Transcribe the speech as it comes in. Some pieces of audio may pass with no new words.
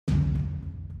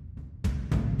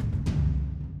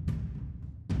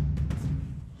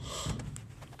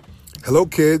Hello,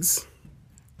 kids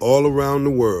all around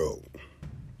the world.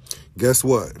 Guess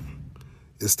what?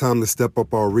 It's time to step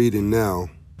up our reading now.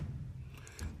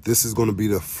 This is going to be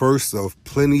the first of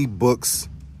plenty books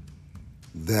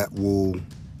that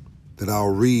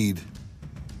I'll read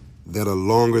that are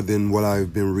longer than what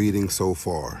I've been reading so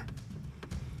far.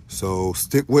 So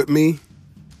stick with me.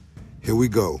 Here we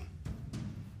go.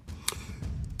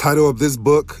 Title of this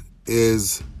book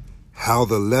is How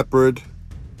the Leopard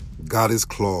Got His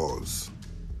Claws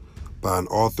by an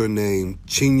author named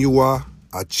Chinua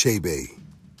Achebe.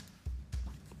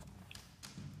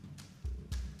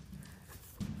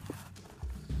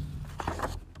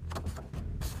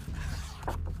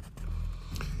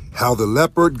 How the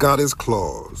Leopard Got His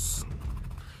Claws.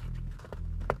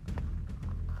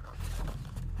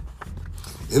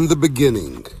 In the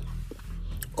beginning,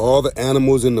 all the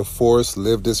animals in the forest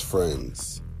lived as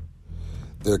friends.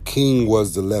 Their king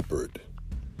was the leopard.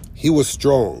 He was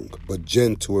strong, but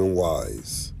gentle and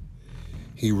wise.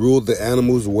 He ruled the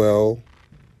animals well,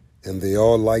 and they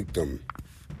all liked him.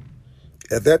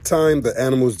 At that time, the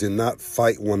animals did not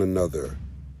fight one another.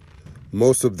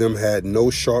 Most of them had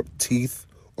no sharp teeth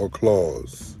or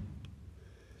claws.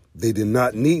 They did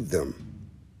not need them.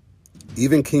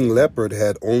 Even King Leopard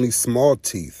had only small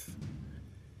teeth.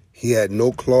 He had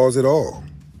no claws at all.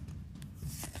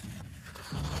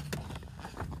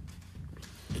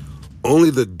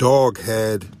 Only the dog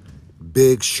had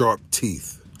big, sharp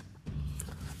teeth.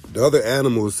 The other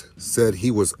animals said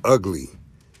he was ugly,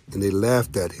 and they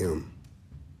laughed at him.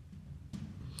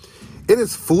 "It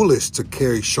is foolish to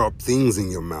carry sharp things in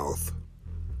your mouth,"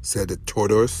 said the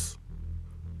tortoise.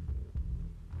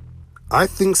 "I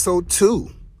think so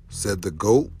too," said the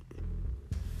goat.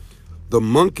 The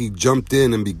monkey jumped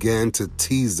in and began to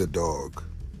tease the dog.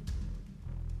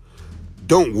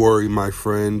 "Don't worry, my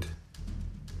friend,"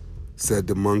 said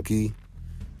the monkey.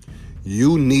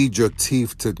 "You need your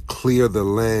teeth to clear the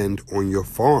land on your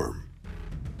farm."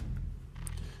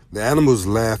 The animals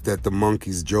laughed at the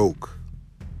monkey's joke.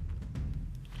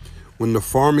 When the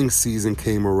farming season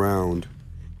came around,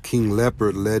 King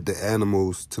Leopard led the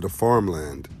animals to the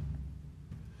farmland.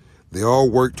 They all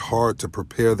worked hard to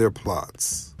prepare their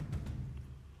plots.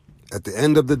 At the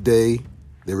end of the day,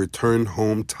 they returned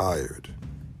home tired.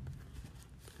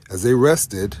 As they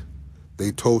rested,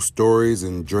 they told stories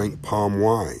and drank palm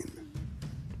wine.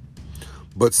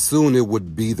 But soon it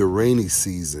would be the rainy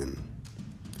season,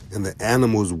 and the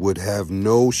animals would have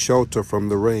no shelter from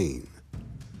the rain.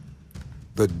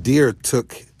 The deer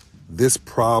took this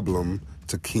problem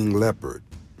to King Leopard.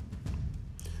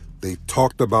 They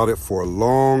talked about it for a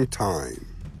long time.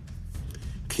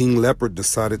 King Leopard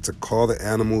decided to call the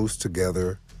animals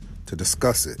together to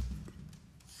discuss it.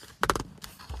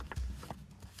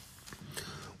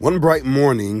 One bright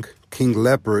morning, King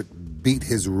Leopard beat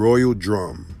his royal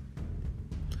drum.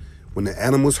 When the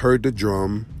animals heard the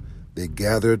drum, they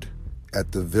gathered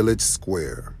at the village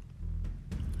square.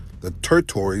 The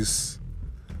tortoise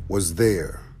was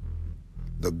there.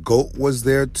 The goat was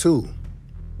there too.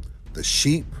 The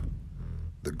sheep,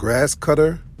 the grass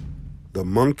cutter, the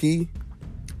monkey,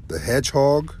 the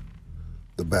hedgehog,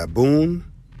 the baboon,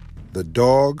 the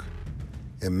dog,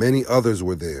 and many others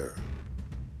were there.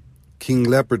 King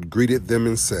Leopard greeted them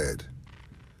and said,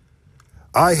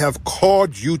 "I have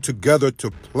called you together to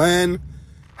plan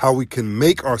how we can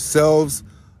make ourselves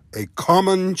a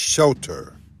common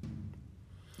shelter."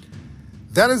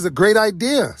 "That is a great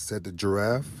idea," said the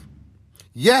giraffe.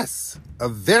 "Yes, a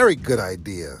very good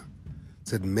idea,"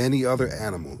 said many other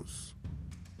animals.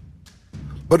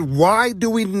 "But why do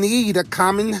we need a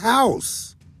common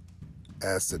house?"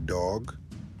 asked the dog.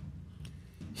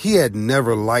 He had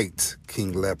never liked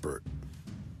King Leopard.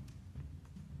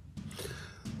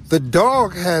 "The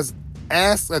dog has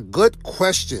asked a good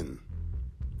question,"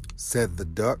 said the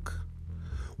duck.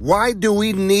 "Why do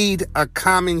we need a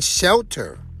common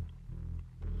shelter?"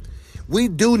 "We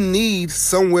do need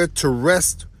somewhere to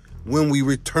rest when we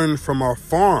return from our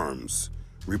farms,"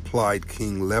 replied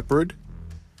King Leopard.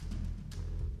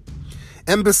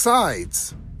 "And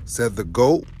besides," said the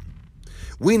goat,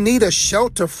 "we need a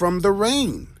shelter from the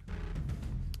rain."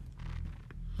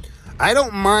 "I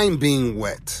don't mind being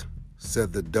wet,"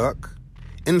 said the duck.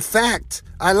 "In fact,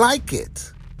 I like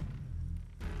it."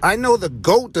 "I know the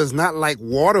goat does not like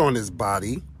water on his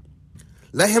body.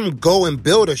 Let him go and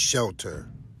build a shelter."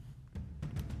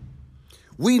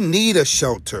 "We need a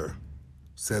shelter,"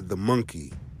 said the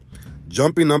monkey,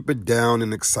 jumping up and down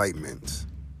in excitement.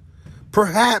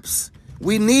 "Perhaps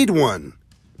we need one.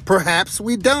 Perhaps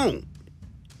we don't,"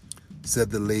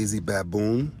 said the lazy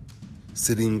baboon,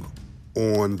 sitting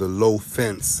on the low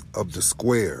fence of the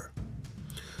square.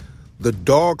 The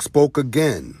dog spoke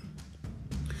again.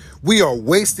 We are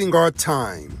wasting our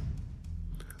time.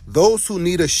 Those who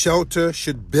need a shelter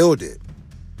should build it.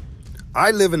 I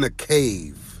live in a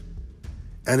cave,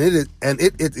 and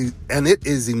it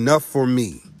is enough for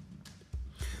me.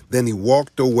 Then he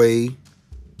walked away.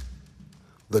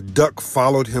 The duck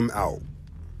followed him out.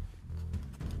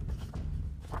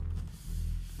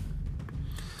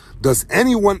 Does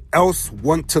anyone else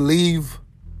want to leave?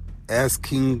 Asked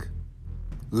King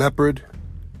Leopard.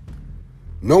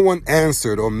 No one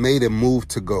answered or made a move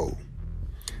to go.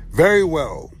 Very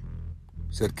well,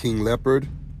 said King Leopard.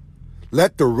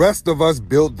 Let the rest of us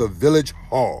build the village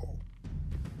hall.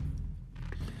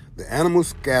 The animals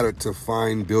scattered to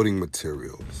find building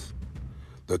materials.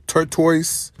 The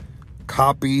tortoise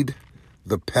copied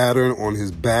the pattern on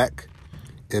his back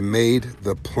and made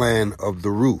the plan of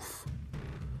the roof.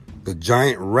 The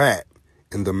giant rat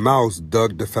and the mouse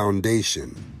dug the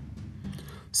foundation.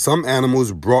 Some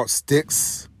animals brought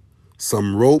sticks,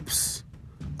 some ropes,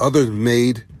 others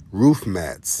made roof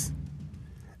mats.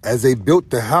 As they built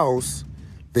the house,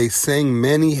 they sang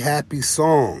many happy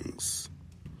songs.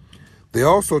 They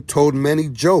also told many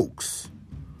jokes.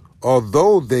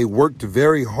 Although they worked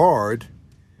very hard,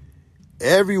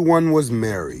 everyone was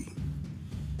merry.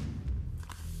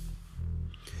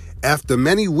 After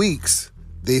many weeks,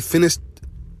 they finished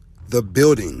the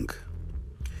building.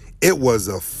 It was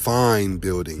a fine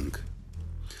building.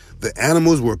 The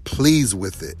animals were pleased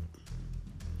with it.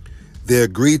 They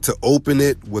agreed to open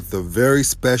it with a very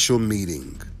special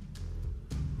meeting.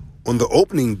 On the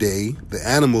opening day, the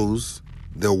animals,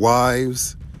 their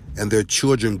wives, and their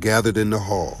children gathered in the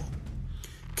hall.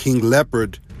 King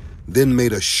Leopard then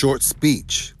made a short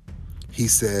speech. He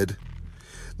said,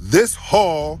 "This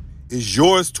hall is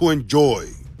yours to enjoy.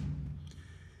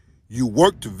 You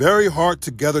worked very hard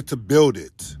together to build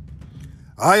it.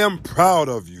 I am proud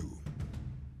of you."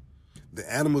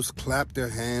 The animals clapped their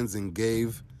hands and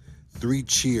gave 3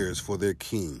 cheers for their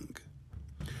king.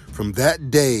 From that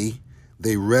day,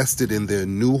 they rested in their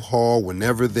new hall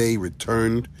whenever they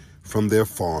returned from their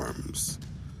farms.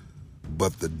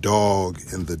 But the dog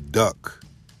and the duck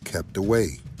kept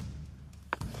away.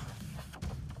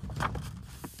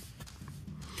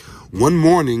 One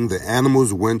morning, the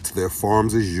animals went to their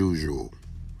farms as usual.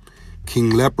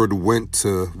 King Leopard went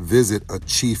to visit a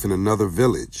chief in another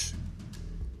village.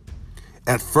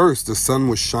 At first, the sun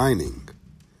was shining.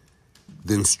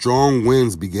 Then strong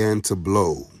winds began to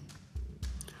blow.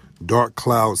 Dark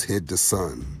clouds hid the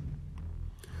sun.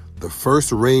 The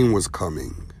first rain was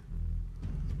coming.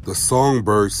 The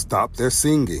songbirds stopped their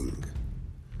singing.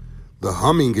 The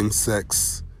humming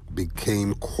insects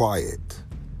became quiet.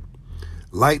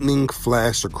 Lightning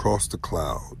flashed across the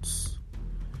clouds.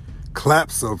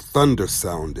 Claps of thunder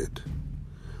sounded.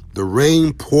 The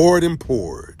rain poured and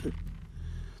poured.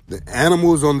 The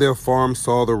animals on their farm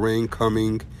saw the rain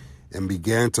coming and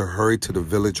began to hurry to the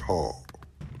village hall.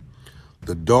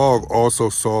 The dog also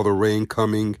saw the rain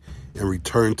coming and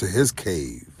returned to his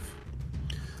cave.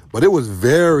 But it was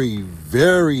very,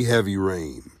 very heavy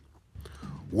rain.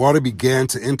 Water began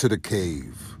to enter the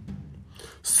cave.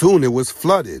 Soon it was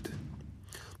flooded.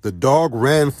 The dog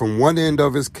ran from one end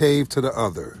of his cave to the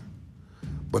other,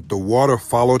 but the water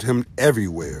followed him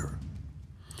everywhere.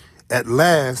 At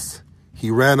last,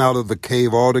 he ran out of the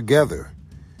cave altogether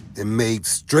and made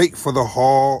straight for the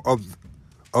hall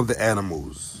of the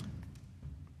animals.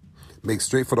 Make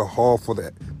straight for the hall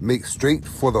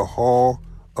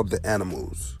of the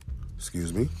animals.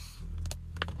 Excuse me.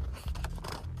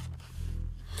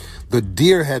 The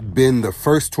deer had been the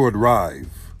first to arrive.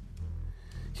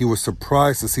 He was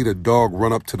surprised to see the dog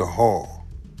run up to the hall.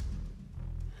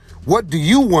 "What do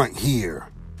you want here?"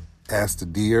 asked the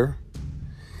deer.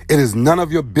 "It is none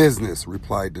of your business,"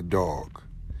 replied the dog.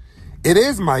 "It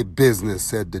is my business,"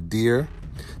 said the deer.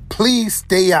 "Please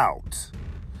stay out.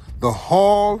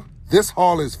 This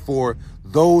hall is for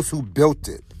those who built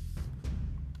it."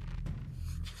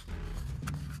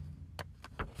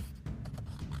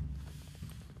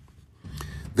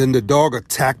 Then the dog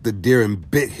attacked the deer and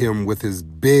bit him with his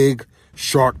big,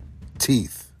 sharp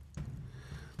teeth.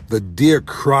 The deer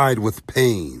cried with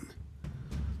pain.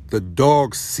 The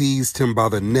dog seized him by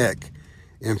the neck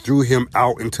and threw him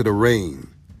out into the rain,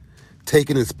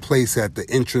 taking his place at the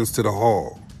entrance to the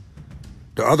hall.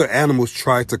 The other animals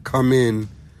tried to come in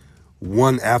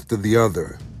one after the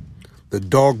other. The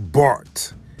dog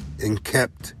barked and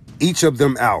kept each of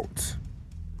them out.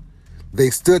 They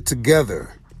stood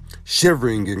together,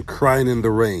 shivering and crying in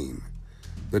the rain.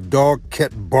 The dog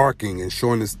kept barking and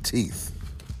showing his teeth.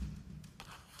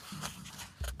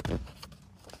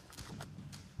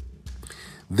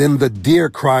 Then the deer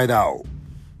cried out,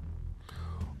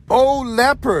 O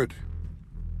leopard,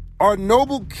 our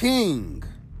noble king,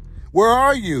 where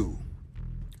are you?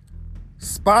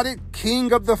 Spotted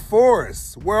king of the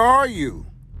forest, where are you?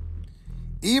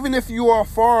 Even if you are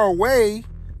far away,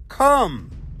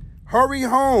 come, hurry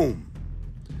home.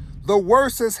 The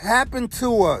worst has happened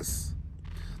to us.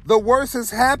 The worst has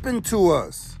happened to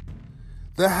us.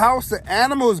 The house the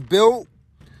animals built,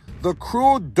 the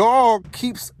cruel dog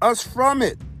keeps us from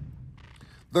it.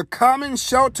 The common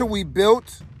shelter we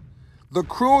built, the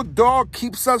cruel dog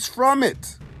keeps us from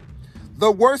it.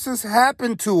 The worst has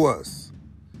happened to us.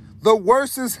 The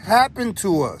worst has happened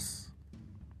to us.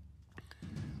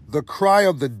 The cry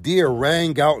of the deer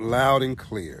rang out loud and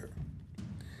clear.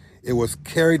 It was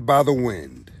carried by the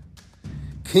wind.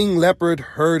 King Leopard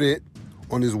heard it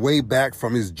on his way back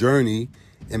from his journey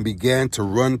and began to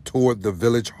run toward the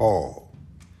village hall.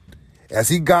 As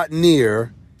he got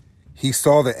near, he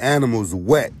saw the animals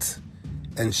wet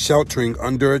and sheltering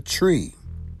under a tree.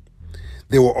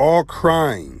 They were all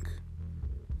crying.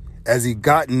 As he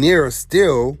got nearer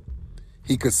still,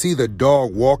 he could see the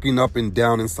dog walking up and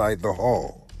down inside the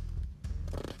hall.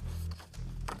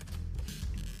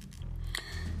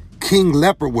 King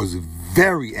Leopard was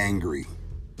very angry.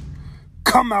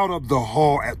 "Come out of the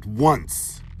hall at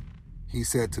once," he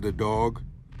said to the dog.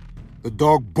 The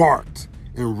dog barked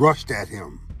and rushed at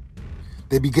him.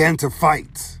 They began to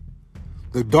fight.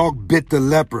 The dog bit the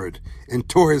leopard and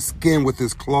tore his skin with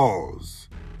his claws.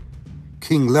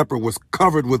 King Leopard was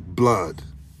covered with blood.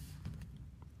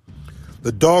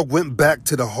 The dog went back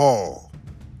to the hall.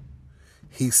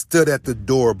 He stood at the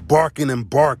door barking and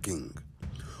barking.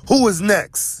 "Who is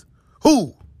next?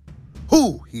 Who?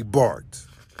 Who?" he barked.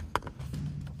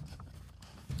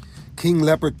 King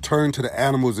Leopard turned to the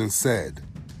animals and said,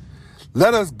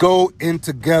 "Let us go in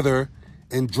together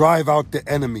and drive out the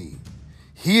enemy.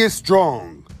 He is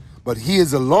strong, but he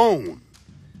is alone.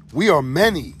 We are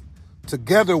many.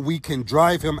 Together we can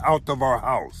drive him out of our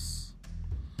house."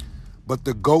 But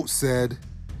the goat said,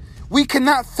 "We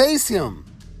cannot face him.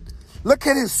 Look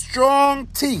at his strong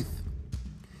teeth.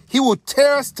 He will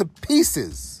tear us to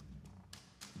pieces."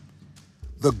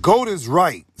 "The goat is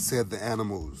right," said the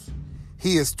animals.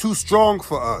 "He is too strong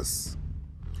for us."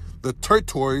 The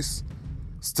tortoise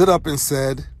stood up and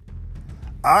said,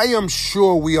 "I am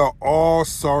sure we are all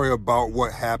sorry about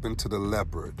what happened to the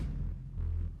leopard.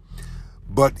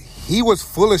 But he was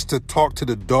foolish to talk to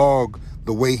the dog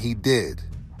the way he did.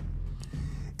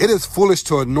 It is foolish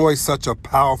to annoy such a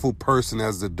powerful person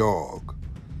as the dog.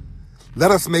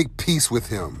 Let us make peace with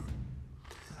him.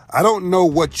 I don't know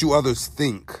what you others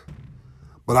think,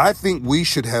 but I think we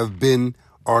should have been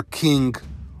our king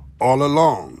all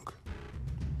along.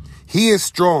 He is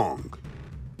strong.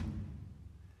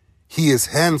 He is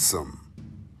handsome.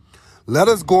 Let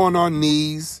us go on our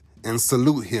knees and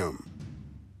salute him."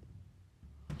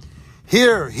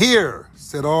 "Here, here,"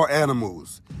 said all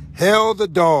animals. "Hail the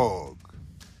dog."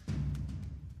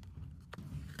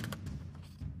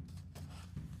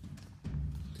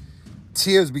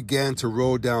 Tears began to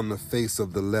roll down the face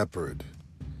of the leopard.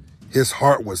 His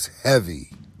heart was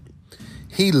heavy.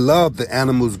 He loved the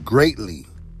animals greatly,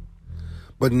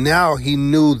 but now he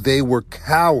knew they were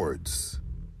cowards.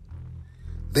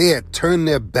 They had turned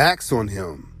their backs on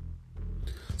him.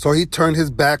 So he turned his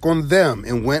back on them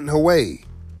and went away.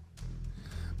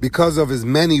 Because of his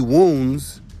many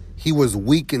wounds, he was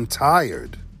weak and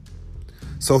tired.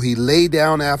 So he lay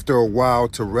down after a while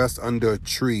to rest under a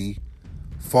tree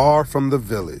far from the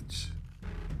village.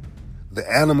 The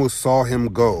animals saw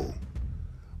him go,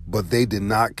 but they did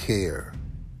not care.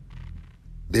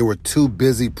 They were too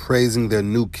busy praising their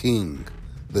new king,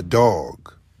 the dog.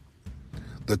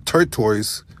 The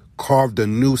tortoise carved a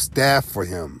new staff for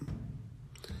him.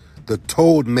 The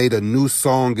toad made a new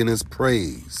song in his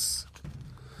praise.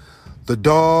 The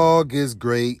dog is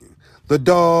great. The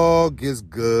dog is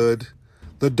good.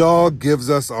 The dog gives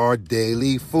us our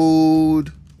daily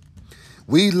food.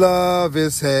 We love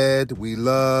his head. We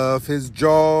love his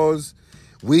jaws.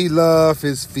 We love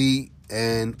his feet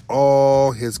and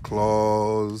all his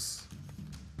claws.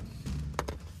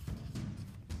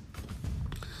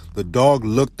 The dog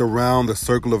looked around the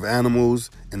circle of animals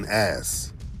and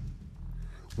asked,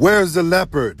 "Where's the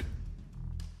leopard?"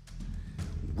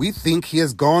 "We think he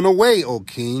has gone away, O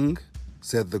king,"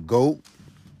 said the goat.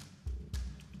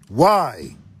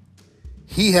 "Why?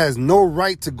 He has no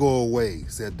right to go away,"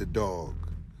 said the dog.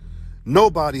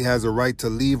 "Nobody has a right to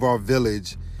leave our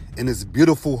village in its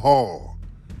beautiful hall.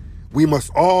 We must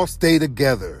all stay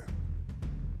together."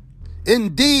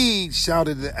 "Indeed,"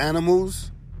 shouted the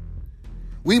animals.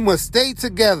 "We must stay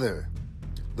together.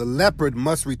 The leopard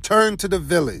must return to the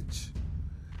village.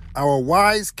 Our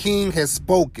wise king has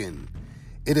spoken.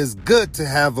 It is good to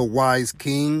have a wise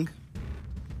king.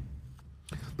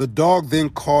 The dog then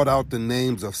called out the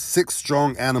names of 6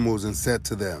 strong animals and said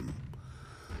to them,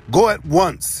 "Go at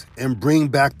once and bring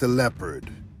back the leopard.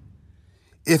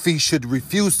 If he should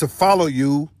refuse to follow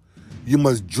you, you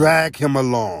must drag him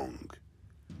along.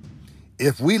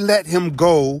 If we let him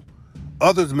go,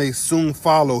 others may soon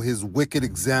follow his wicked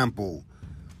example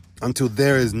until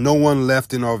there is no one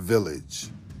left in our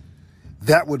village.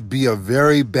 That would be a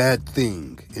very bad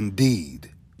thing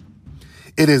indeed.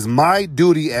 It is my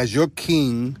duty as your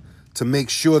king to make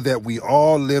sure that we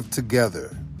all live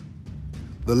together.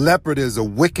 The leopard is a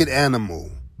wicked animal.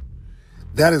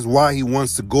 That is why he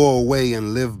wants to go away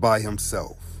and live by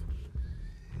himself.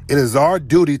 It is our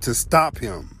duty to stop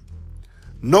him.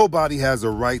 Nobody has a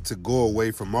right to go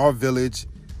away from our village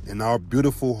and our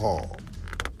beautiful hall."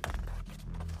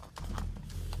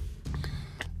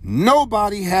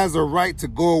 Nobody has a right to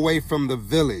go away from the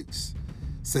village,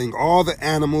 sang all the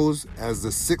animals as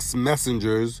the 6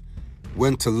 messengers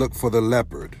went to look for the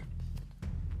leopard.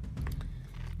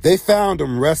 They found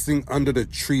him resting under the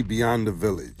tree beyond the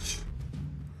village.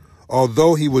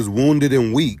 Although he was wounded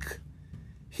and weak,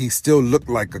 he still looked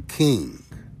like a king.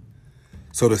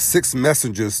 So the 6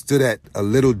 messengers stood at a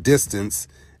little distance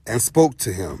and spoke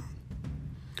to him.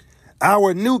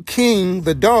 "Our new king,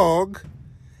 the dog,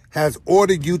 has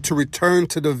ordered you to return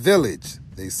to the village,"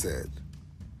 they said.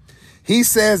 "He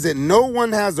says that no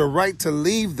one has a right to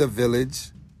leave the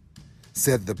village,"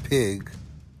 said the pig.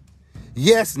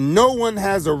 "Yes, no one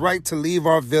has a right to leave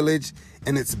our village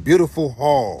and its beautiful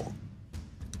hall,"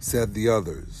 said the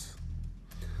others.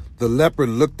 The leopard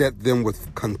looked at them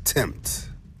with contempt.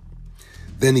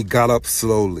 Then he got up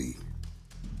slowly.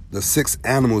 The 6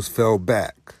 animals fell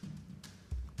back.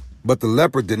 But the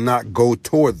leopard did not go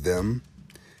toward them.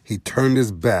 He turned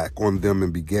his back on them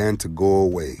and began to go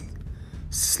away,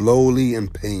 slowly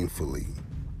and painfully.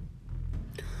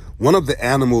 One of the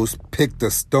animals picked a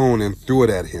stone and threw it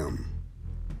at him.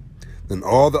 Then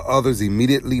all the others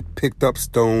immediately picked up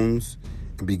stones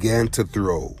and began to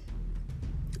throw.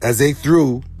 As they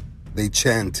threw, they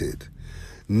chanted,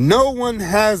 "No one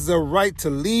has a right to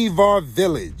leave our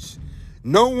village.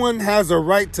 No one has a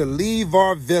right to leave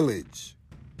our village."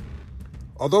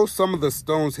 Although some of the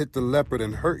stones hit the leopard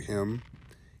and hurt him,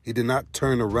 he did not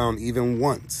turn around even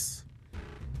once.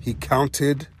 He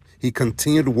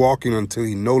continued walking until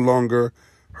he no longer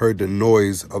heard the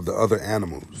noise of the other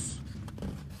animals.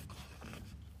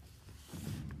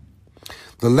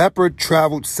 The leopard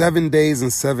traveled 7 days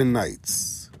and 7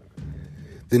 nights.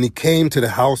 Then he came to the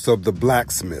house of the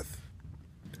blacksmith.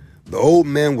 The old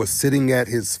man was sitting at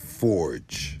his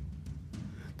forge.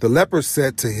 The leopard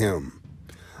said to him,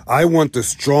 "I want the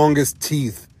strongest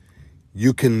teeth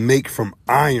you can make from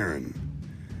iron,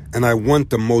 and I want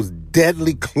the most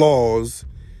deadly claws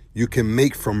you can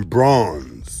make from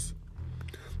bronze."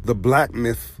 The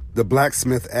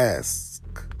blacksmith asked,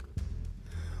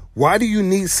 "Why do you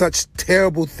need such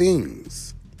terrible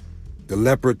things?" The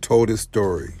leopard told his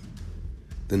story.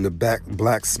 Then the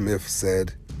blacksmith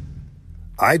said,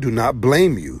 "I do not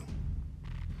blame you."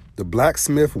 The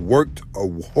blacksmith worked a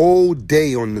whole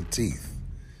day on the teeth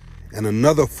and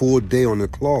another full day on the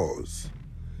claws.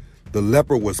 The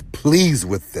leopard was pleased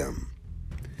with them.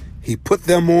 He put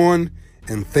them on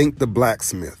and thanked the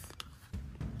blacksmith.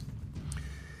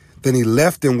 Then he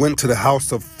left and went to the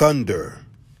house of Thunder.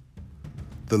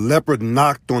 The leopard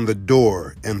knocked on the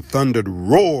door and Thunder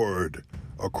roared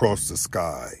across the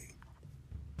sky.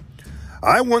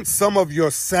 "I want some of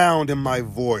your sound in my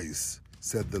voice,"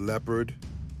 said the leopard.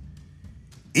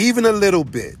 "Even a little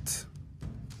bit."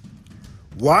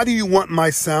 "Why do you want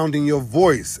my sound in your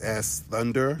voice?" asked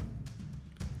Thunder.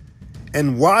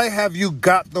 "And why have you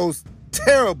got those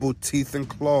terrible teeth and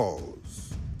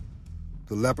claws?"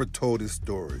 The leopard told his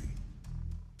story.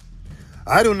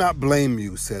 "I do not blame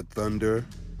you," said Thunder.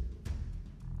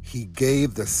 He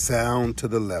gave the sound to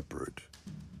the leopard.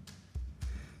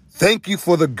 "Thank you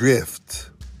for the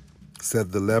gift,"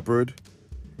 said the leopard,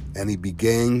 and he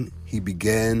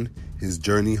began his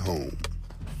journey home.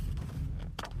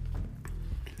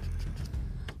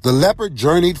 The leopard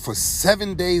journeyed for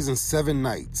 7 days and 7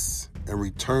 nights and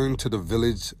returned to the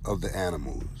village of the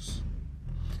animals.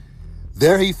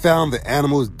 There he found the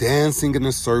animals dancing in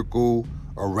a circle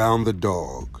around the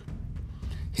dog.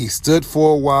 He stood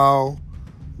for a while,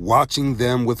 watching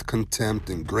them with contempt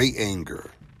and great anger.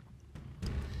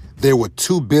 They were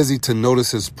too busy to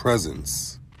notice his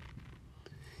presence.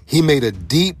 He made a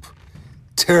deep,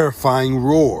 terrifying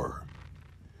roar.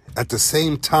 At the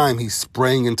same time, he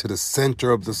sprang into the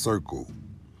center of the circle.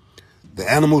 The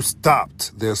animals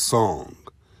stopped their song.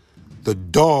 The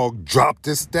dog dropped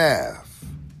his staff.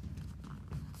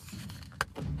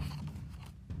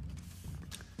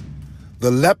 The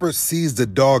leopard seized the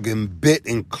dog and bit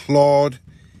and clawed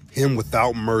him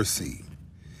without mercy.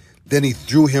 Then he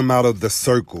threw him out of the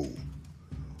circle.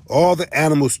 All the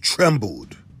animals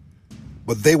trembled,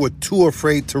 but they were too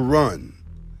afraid to run.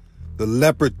 The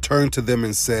leopard turned to them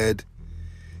and said,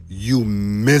 "You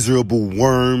miserable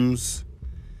worms,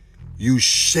 you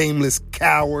shameless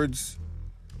cowards.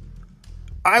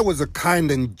 I was a kind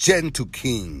and gentle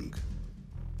king,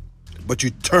 but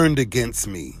you turned against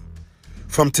me.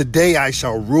 From today I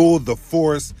shall rule the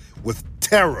forest with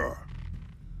terror.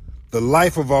 The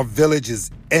life of our village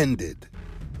is ended."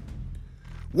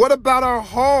 "What about our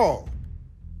hall?"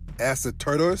 asked the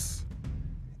tortoise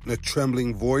in a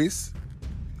trembling voice.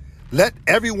 "Let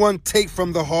everyone take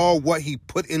from the hall what he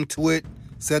put into it,"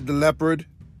 said the leopard.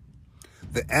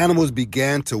 The animals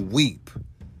began to weep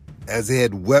as they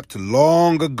had wept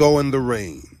long ago in the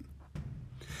rain.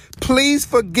 "Please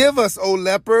forgive us, O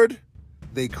leopard,"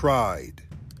 they cried.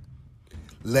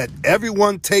 "Let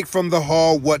everyone take from the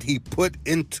hall what he put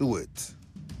into it,"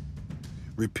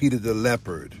 repeated the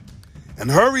leopard. "And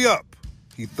hurry up,"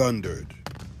 he thundered.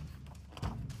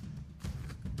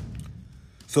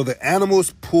 So the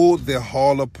animals pulled their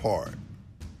hall apart.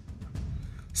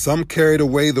 Some carried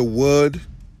away the wood,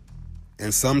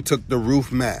 and some took the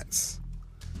roof mats.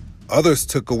 Others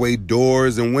took away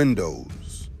doors and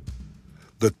windows.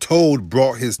 The toad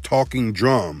brought his talking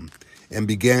drum and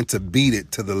began to beat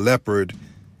it to the leopard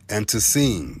and to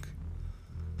sing,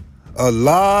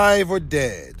 "Alive or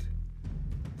dead,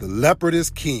 the leopard is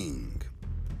king.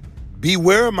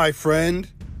 Beware, my friend,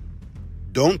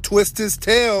 don't twist his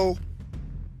tail."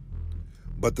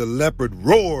 But the leopard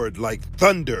roared like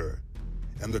thunder,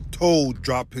 and the toad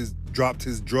dropped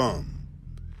his drum.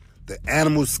 The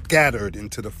animals scattered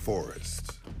into the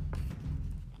forest.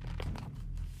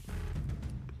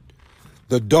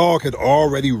 The dog had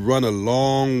already run a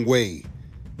long way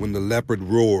when the leopard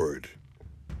roared.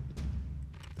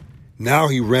 Now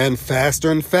he ran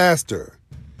faster and faster.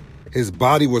 His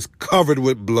body was covered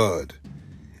with blood,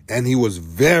 and he was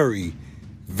very,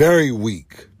 very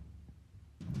weak.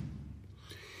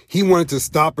 He wanted to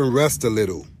stop and rest a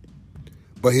little,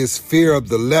 but his fear of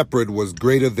the leopard was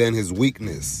greater than his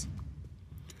weakness.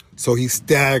 So he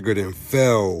staggered and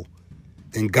fell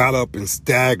and got up and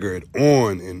staggered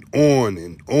on and on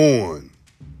and on.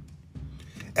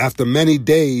 After many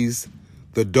days,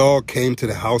 the dog came to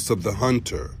the house of the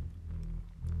hunter.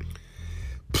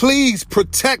 "Please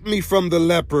protect me from the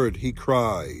leopard," he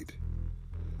cried.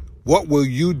 "What will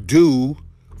you do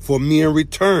for me in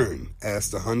return?"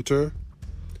 asked the hunter.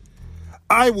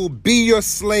 "I will be your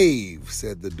slave,"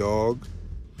 said the dog.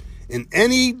 "And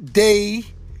any day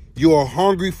you are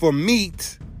hungry for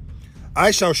meat,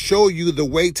 I shall show you the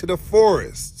way to the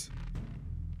forest.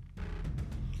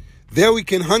 There we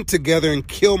can hunt together and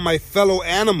kill my fellow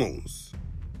animals."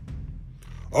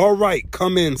 "All right,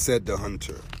 come in," said the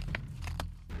hunter.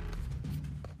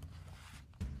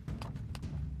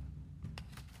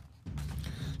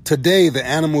 Today, the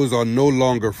animals are no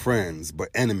longer friends, but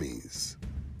enemies.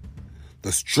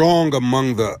 The strong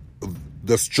among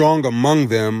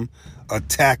them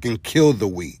attack and kill the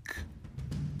weak.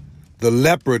 The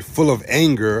leopard, full of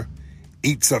anger,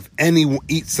 eats up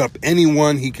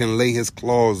anyone he can lay his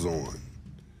claws on.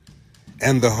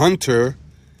 And the hunter,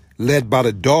 led by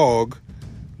the dog,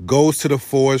 goes to the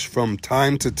forest from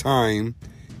time to time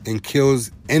and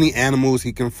kills any animals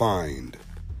he can find.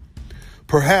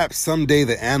 Perhaps someday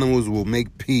the animals will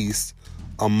make peace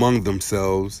among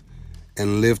themselves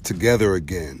and live together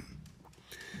again.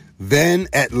 Then,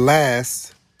 at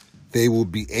last, they will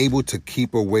be able to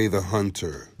keep away the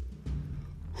hunter,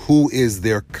 who is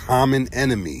their common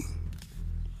enemy.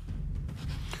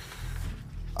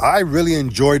 I really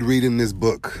enjoyed reading this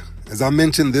book. As I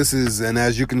mentioned, and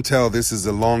as you can tell, this is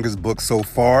the longest book so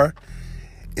far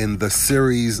in the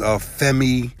series of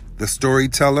Femi the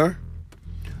Storyteller.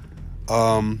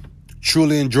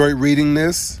 Truly enjoyed reading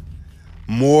this.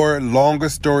 More longer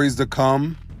stories to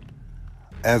come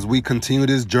as we continue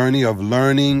this journey of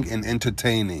learning and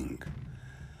entertaining.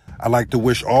 I'd like to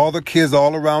wish all the kids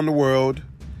all around the world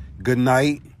good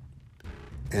night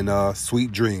and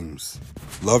sweet dreams.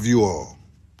 Love you all.